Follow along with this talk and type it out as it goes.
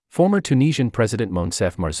Former Tunisian President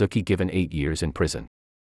Moncef Marzouki given 8 years in prison.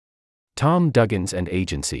 Tom Duggins and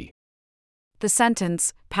Agency. The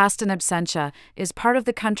sentence, passed in absentia, is part of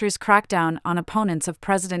the country's crackdown on opponents of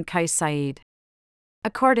President Kais Saied. A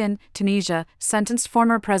court in Tunisia sentenced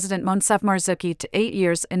former President Moncef Marzouki to 8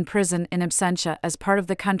 years in prison in absentia as part of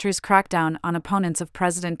the country's crackdown on opponents of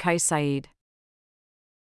President Kais Saied.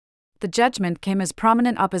 The judgment came as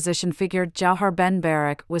prominent opposition figure Jawhar Ben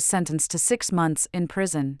Barak was sentenced to 6 months in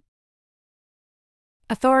prison.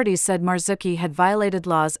 Authorities said Marzouki had violated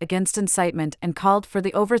laws against incitement and called for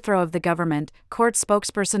the overthrow of the government, court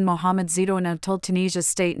spokesperson Mohamed Zidouana told Tunisia's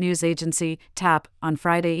state news agency, TAP, on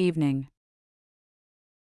Friday evening.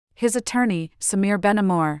 His attorney, Samir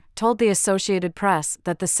Benamour, told the Associated Press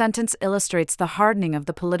that the sentence illustrates the hardening of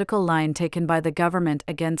the political line taken by the government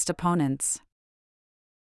against opponents.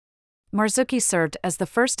 Marzouki served as the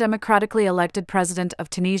first democratically elected president of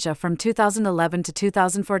Tunisia from 2011 to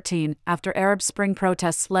 2014 after Arab Spring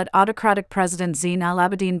protests led autocratic President Zine Al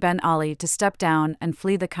Abidine Ben Ali to step down and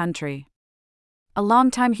flee the country. A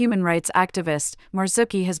longtime human rights activist,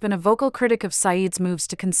 Marzouki has been a vocal critic of Said's moves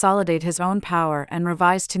to consolidate his own power and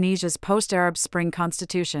revise Tunisia's post-Arab Spring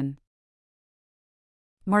constitution.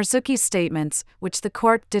 Marzouki's statements, which the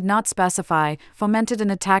court did not specify, fomented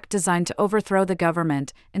an attack designed to overthrow the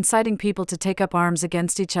government, inciting people to take up arms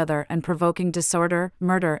against each other and provoking disorder,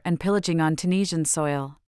 murder, and pillaging on Tunisian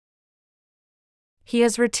soil. He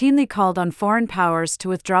has routinely called on foreign powers to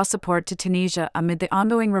withdraw support to Tunisia amid the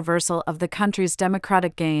ongoing reversal of the country's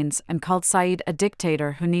democratic gains and called Said a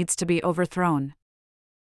dictator who needs to be overthrown.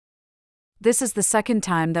 This is the second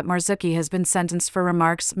time that Marzouki has been sentenced for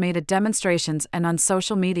remarks made at demonstrations and on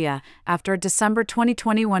social media, after a December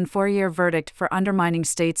 2021 4-year verdict for undermining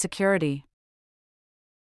state security.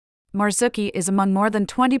 Marzouki is among more than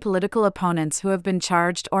 20 political opponents who have been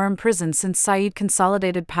charged or imprisoned since Said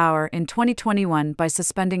consolidated power in 2021 by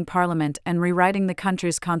suspending parliament and rewriting the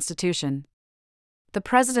country's constitution. The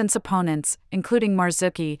president's opponents, including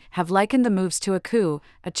Marzouki, have likened the moves to a coup,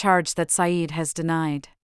 a charge that Said has denied.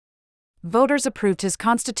 Voters approved his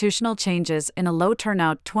constitutional changes in a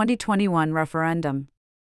low-turnout 2021 referendum.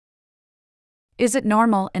 Is it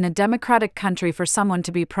normal in a democratic country for someone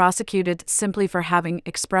to be prosecuted simply for having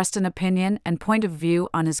expressed an opinion and point of view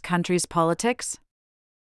on his country's politics?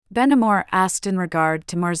 Benamour asked in regard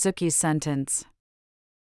to Marzouki's sentence.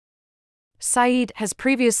 Said has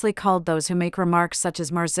previously called those who make remarks such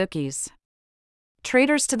as Marzouki's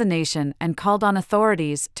traitors to the nation and called on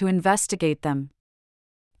authorities to investigate them.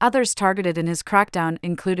 Others targeted in his crackdown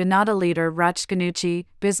include Ennahda leader Rach Ghannouchi,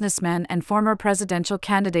 businessman and former presidential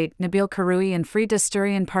candidate Nabil Karoui and Free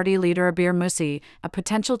Desturian Party leader Abir Moussi, a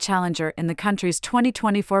potential challenger in the country's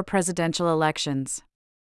 2024 presidential elections.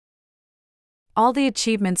 All the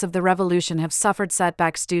achievements of the revolution have suffered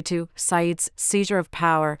setbacks due to Said's seizure of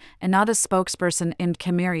power, Ennahda's spokesperson Imd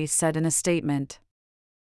Kamiri said in a statement.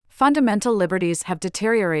 Fundamental liberties have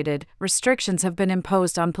deteriorated, restrictions have been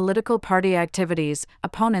imposed on political party activities,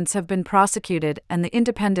 opponents have been prosecuted, and the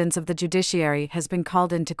independence of the judiciary has been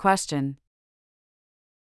called into question.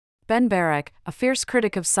 Ben Barak, a fierce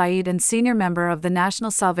critic of Said and senior member of the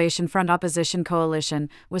National Salvation Front opposition coalition,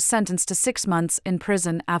 was sentenced to 6 months in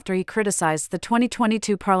prison after he criticized the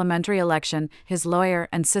 2022 parliamentary election, his lawyer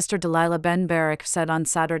and sister Delilah Ben Barak said on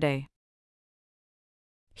Saturday.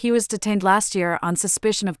 He was detained last year on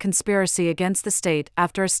suspicion of conspiracy against the state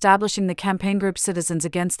after establishing the campaign group Citizens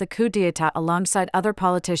Against the Coup d'État alongside other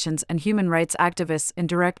politicians and human rights activists in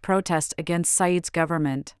direct protest against Said's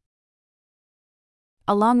government.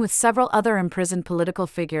 Along with several other imprisoned political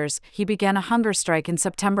figures, he began a hunger strike in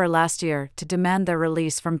September last year to demand their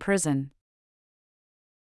release from prison.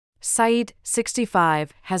 Said,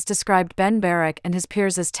 65, has described Ben Barak and his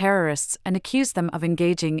peers as terrorists and accused them of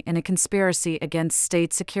engaging in a conspiracy against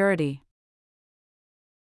state security.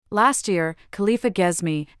 Last year, Khalifa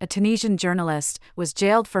Ghezmi, a Tunisian journalist, was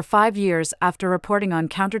jailed for 5 years after reporting on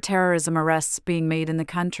counterterrorism arrests being made in the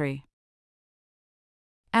country.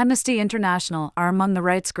 Amnesty International are among the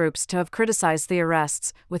rights groups to have criticized the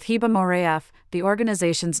arrests, with Hiba Moreaf, the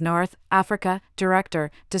organization's North Africa director,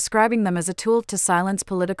 describing them as a tool to silence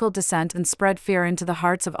political dissent and spread fear into the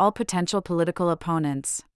hearts of all potential political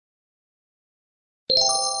opponents.